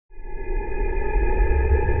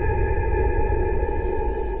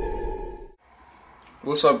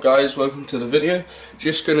What's up guys, welcome to the video.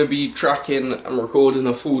 Just going to be tracking and recording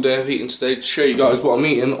a full day of eating today to show you guys what I'm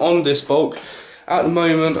eating on this bulk. At the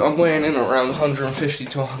moment I'm weighing in around 150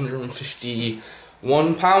 to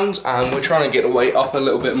 151 pounds and we're trying to get the weight up a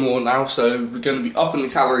little bit more now, so we're going to be upping the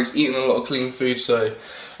calories, eating a lot of clean food. So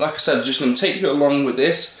like I said, I'm just going to take you along with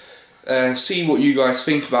this, see what you guys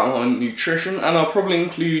think about my nutrition, and I'll probably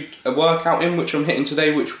include a workout in which I'm hitting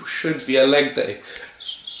today, which should be a leg day.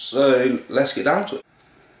 So let's get down to it.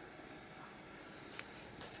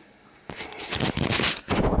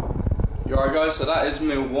 Alright guys, so that is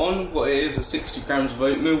meal one. What it is 60 grams of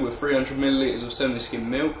oatmeal with 300 millilitres of semi-skim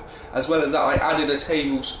milk. As well as that, I added a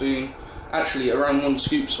tablespoon, actually around 1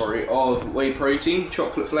 scoop, sorry, of whey protein,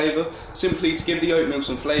 chocolate flavour, simply to give the oatmeal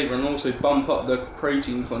some flavour and also bump up the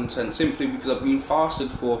protein content, simply because I've been fasted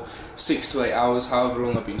for 6 to 8 hours, however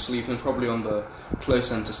long I've been sleeping, probably on the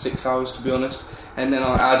close end to 6 hours to be honest. And then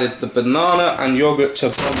I added the banana and yogurt to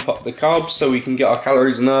bump up the carbs so we can get our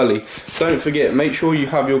calories in early. Don't forget, make sure you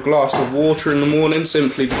have your glass of water in the morning,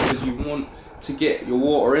 simply because you want to get your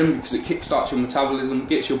water in, because it kickstarts your metabolism,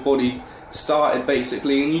 gets your body started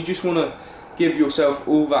basically, and you just want to give yourself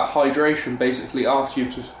all that hydration basically after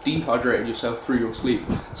you've just dehydrated yourself through your sleep.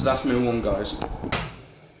 So that's meal one, guys.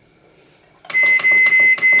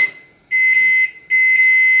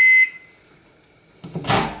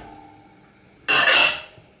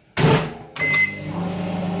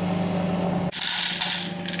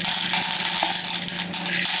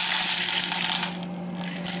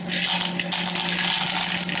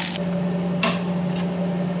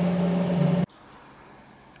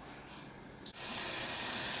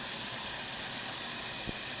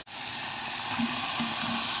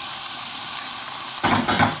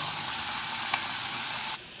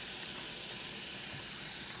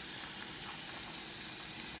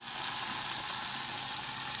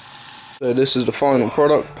 So this is the final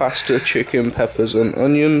product: pasta, chicken, peppers and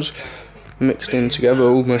onions mixed in together,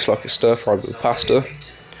 almost like a stir fry with pasta.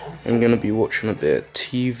 I'm going to be watching a bit of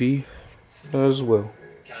TV as well.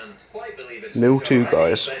 Meal 2,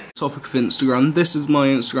 guys. Topic of Instagram. This is my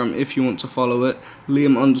Instagram if you want to follow it,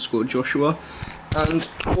 Liam_Joshua. And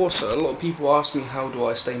also, a lot of people ask me how do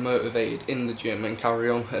I stay motivated in the gym and carry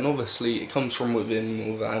on, and obviously it comes from within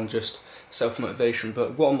more than just self-motivation.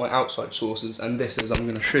 But what are my outside sources? And this is, I'm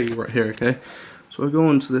going to show you right here, okay? So I go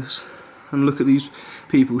on to this and look at these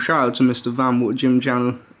people. Shout out to Mr. Van Water Gym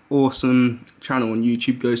channel, awesome channel on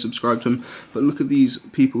YouTube, go subscribe to him. But look at these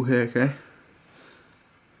people here, okay?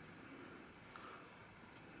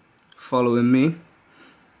 Following me.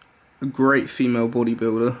 A great female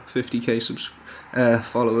bodybuilder, 50k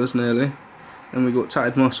followers nearly. And we got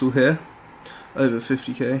Tatted Muscle here, over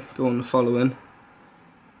 50k, go on the following.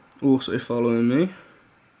 Also following me.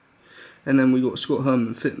 And then we got Scott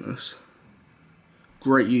Herman Fitness,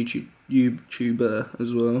 great YouTuber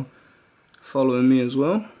as well, following me as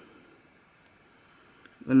well.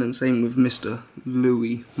 And then same with Mr.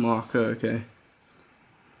 Louis Marco, okay.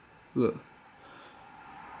 Look.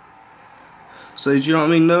 So do you know what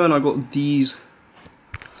I mean? Knowing I got these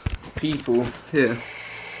people here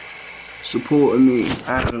supporting me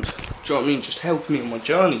and, do you know what I mean, just helping me on my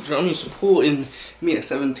journey, do you know what I mean, supporting me, a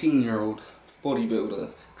 17-year-old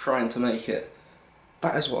bodybuilder trying to make it.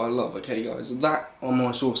 That is what I love, okay guys? That are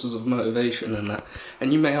my sources of motivation and that.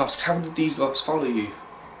 And you may ask, how did these guys follow you?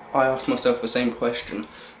 I ask myself the same question.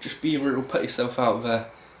 Just be real, put yourself out there.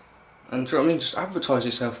 And do you know what I mean? Just advertise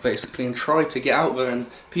yourself basically and try to get out there, and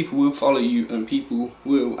people will follow you and people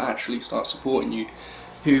will actually start supporting you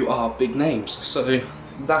who are big names. So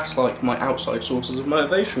that's like my outside sources of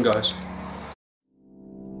motivation, guys.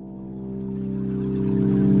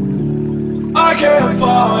 I can't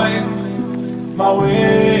find my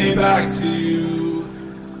way back to you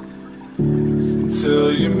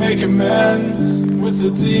until you make amends with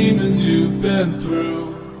the demons you've been through.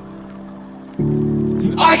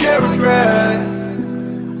 And I can't regret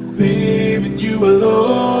leaving you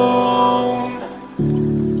alone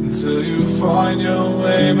until you find your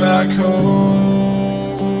way back home.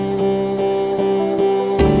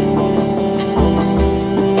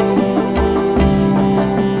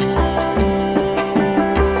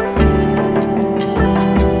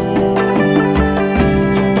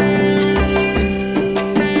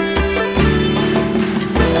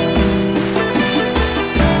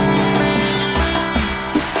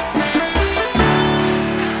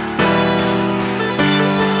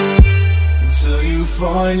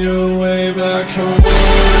 Find your way back home.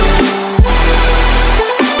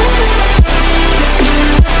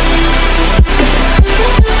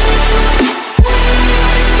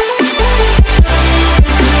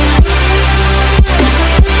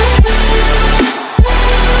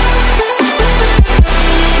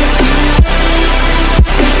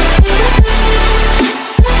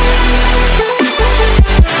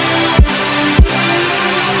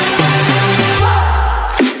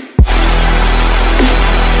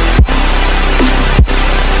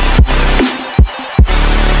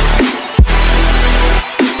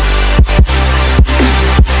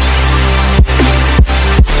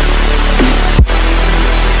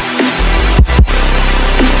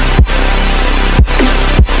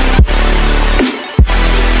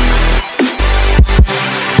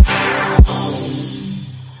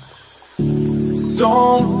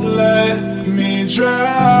 me drown.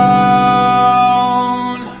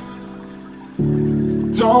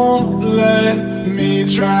 Don't let me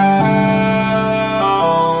drown.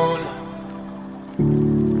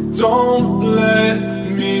 Don't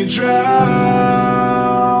let me drown.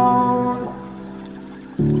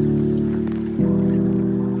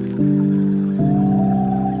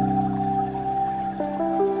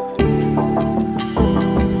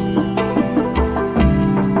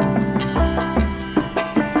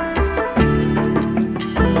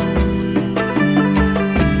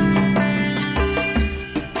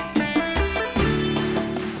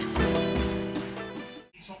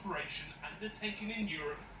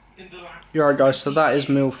 Yeah, alright guys, so that is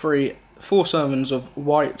meal 3. 4 servings of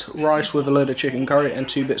white rice with a load of chicken curry and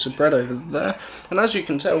 2 bits of bread over there. And as you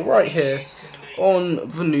can tell right here on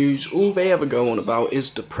the news, all they ever go on about is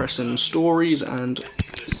depressing stories and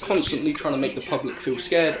constantly trying to make the public feel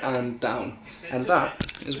scared and down. And that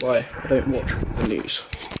is why I don't watch the news.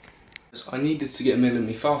 I needed to get a meal in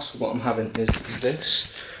me fast, so what I'm having is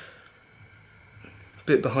this.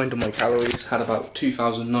 Bit behind on my calories, had about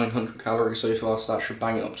 2,900 calories so far, so that should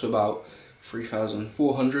bang it up to about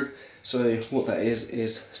 3,400. So what that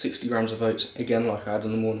is 60 grams of oats, again like I had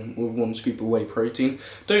in the morning, with 1 scoop of whey protein.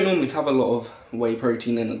 Don't normally have a lot of whey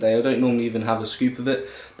protein in a day, I don't normally even have a scoop of it,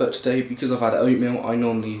 but today, because I've had oatmeal, I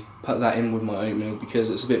normally put that in with my oatmeal because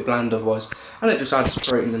it's a bit bland otherwise, and it just adds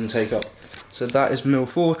protein intake up. So that is meal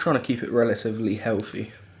 4, trying to keep it relatively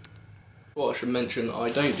healthy. What I should mention, I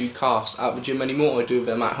don't do calves at the gym anymore, I do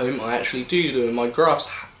them at home. I actually do them. My calves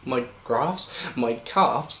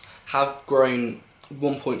have grown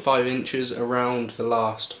 1.5 inches around the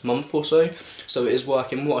last month or so, so it is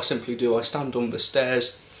working. What I simply do, I stand on the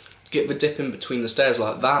stairs, get the dip in between the stairs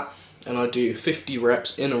like that, and I do 50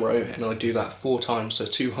 reps in a row, and I do that 4 times, so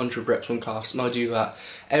 200 reps on calves, and I do that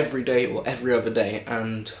every day or every other day,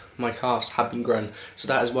 and my calves have been grown. So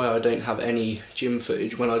that is why I don't have any gym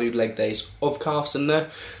footage when I do leg days of calves in there.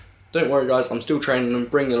 Don't worry guys, I'm still training them,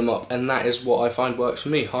 bringing them up, and that is what I find works for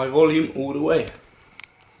me. High volume all the way.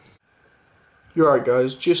 You're right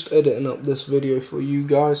guys, just editing up this video for you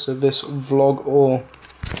guys, so this vlog, or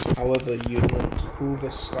however you'd want to call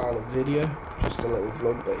this style of video, just a little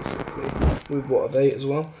vlog basically, with what I've ate as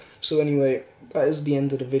well. So anyway, that is the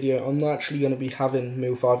end of the video. I'm not actually going to be having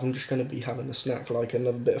meal 5, I'm just going to be having a snack like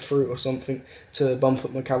another bit of fruit or something to bump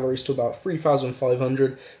up my calories to about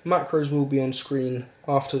 3,500. Macros will be on screen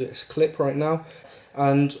after this clip right now.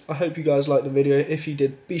 And I hope you guys liked the video. If you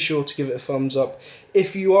did, be sure to give it a thumbs up.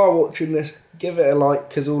 If you are watching this, give it a like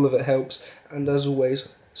because all of it helps. And as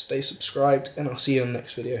always, stay subscribed and I'll see you in the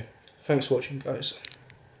next video. Thanks for watching guys.